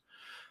juice.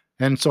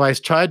 And so I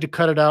tried to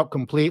cut it out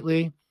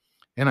completely,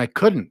 and I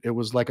couldn't. It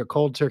was like a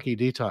cold turkey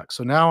detox.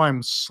 So now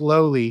I'm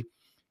slowly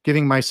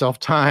giving myself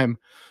time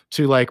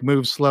to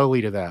move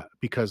slowly to that,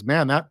 because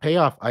man, that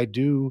payoff, I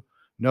do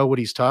know what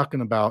he's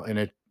talking about, and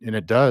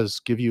it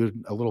does give you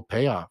a little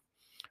payoff.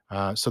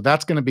 So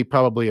that's going to be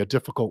probably a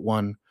difficult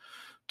one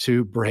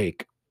to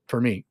break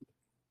for me.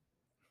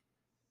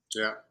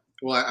 Yeah.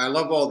 Well, I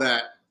love all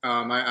that.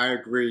 I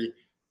agree.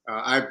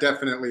 I've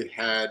definitely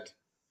had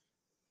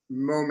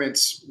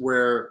moments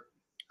where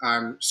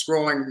I'm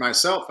scrolling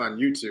myself on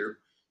YouTube.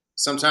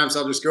 Sometimes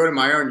I'll just go to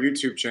my own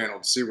YouTube channel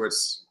to see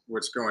what's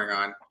going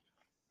on.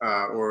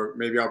 Or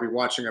maybe I'll be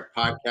watching a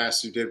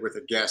podcast you did with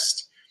a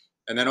guest,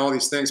 and then all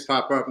these things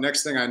pop up.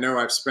 Next thing I know,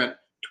 I've spent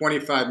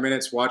 25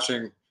 minutes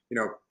watching,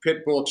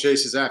 pit bull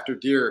chases after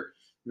deer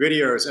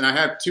videos. And I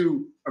have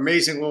two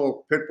amazing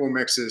little pit bull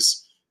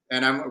mixes.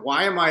 And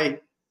why am I,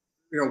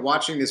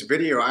 watching this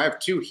video? I have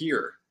two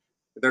here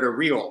that are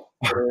real,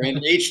 that are in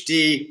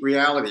HD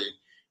reality.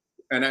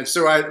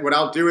 what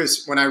I'll do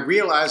is when I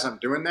realize I'm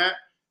doing that,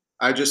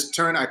 I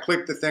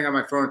click the thing on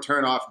my phone,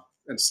 turn it off,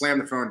 and slam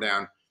the phone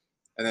down,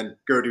 and then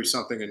go do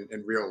something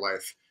in real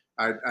life.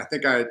 I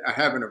think I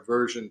have an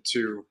aversion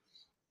to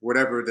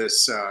whatever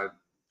this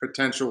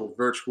potential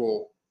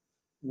virtual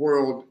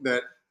world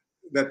that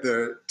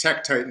the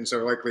tech titans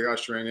are likely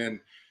ushering in.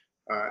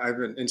 I have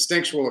an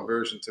instinctual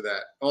aversion to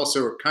that.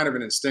 Also, kind of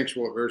an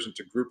instinctual aversion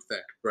to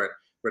groupthink.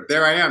 But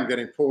there I am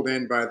getting pulled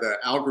in by the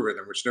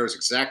algorithm, which knows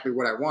exactly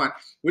what I want,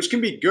 which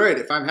can be good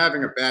if I'm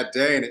having a bad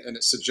day and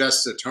it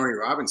suggests a Tony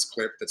Robbins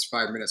clip that's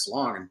 5 minutes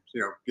long and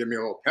give me a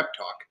little pep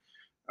talk.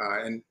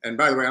 And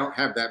by the way, I don't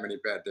have that many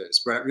bad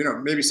days, but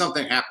maybe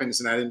something happens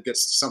and I didn't get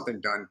something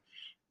done,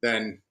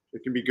 then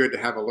it can be good to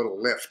have a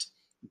little lift.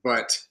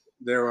 But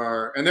there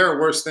are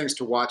worse things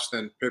to watch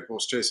than pit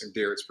bulls chasing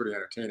deer. It's pretty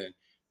entertaining.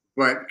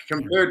 But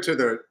compared to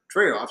the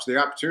trade-offs, the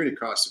opportunity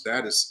cost of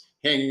that is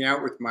hanging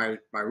out with my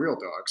real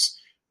dogs,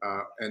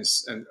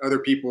 and other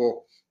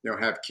people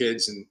have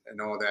kids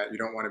and all that. You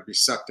don't want to be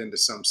sucked into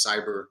some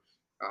cyber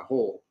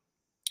hole.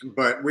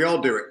 But we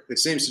all do it. It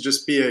seems to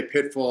just be a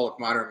pitfall of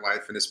modern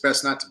life, and it's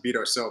best not to beat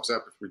ourselves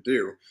up if we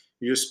do.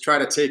 You just try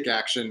to take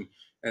action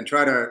and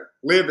try to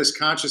live as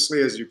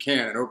consciously as you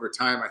can. And over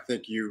time, I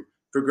think you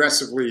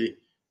progressively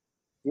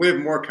live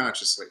more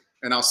consciously.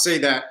 And I'll say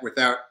that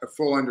without a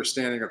full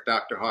understanding of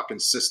Dr.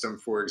 Hawkins' system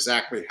for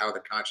exactly how the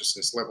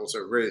consciousness levels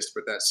are raised,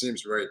 but that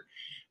seems right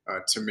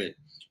to me.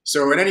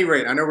 So at any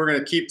rate, I know we're going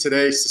to keep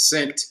today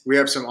succinct. We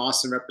have some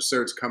awesome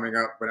episodes coming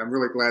up, but I'm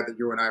really glad that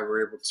you and I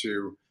were able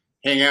to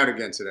hang out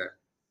again today.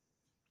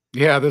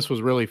 Yeah, this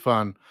was really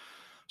fun.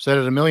 Said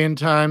it a million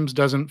times,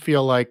 doesn't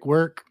feel like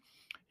work.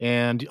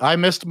 And I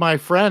missed my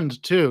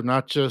friend too,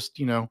 not just,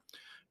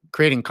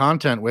 creating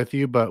content with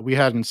you, but we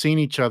hadn't seen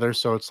each other.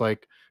 So it's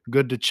like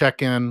good to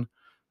check in,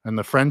 and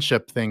the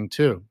friendship thing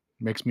too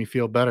makes me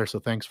feel better. So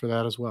thanks for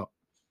that as well.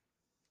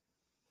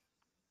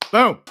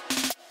 Boom.